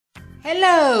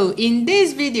Hello, in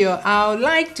this video I would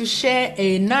like to share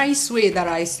a nice way that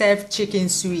I serve chicken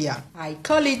suya. I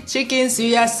call it chicken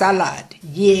suya salad.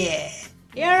 Yeah!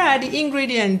 Here are the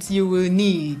ingredients you will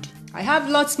need. I have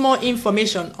lots more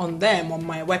information on them on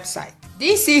my website.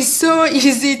 This is so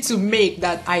easy to make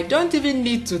that I don't even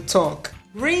need to talk.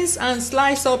 Rinse and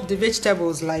slice up the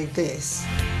vegetables like this.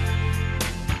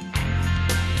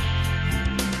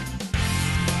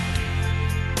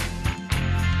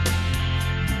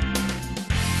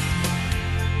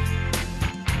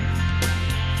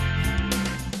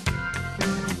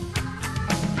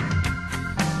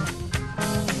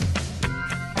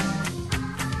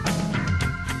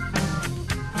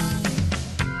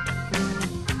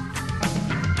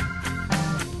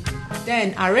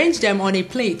 Then arrange them on a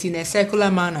plate in a circular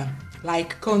manner,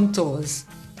 like contours.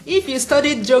 If you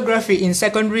studied geography in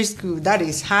secondary school, that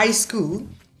is high school,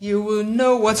 you will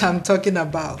know what I'm talking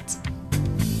about.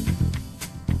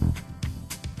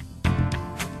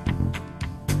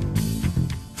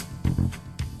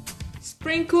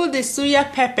 Sprinkle the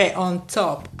suya pepper on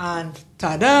top and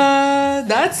ta-da!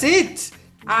 That's it!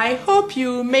 I hope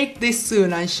you make this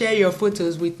soon and share your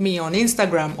photos with me on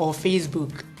Instagram or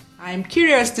Facebook. I'm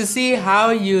curious to see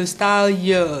how you style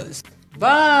yours.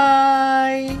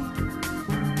 Bye!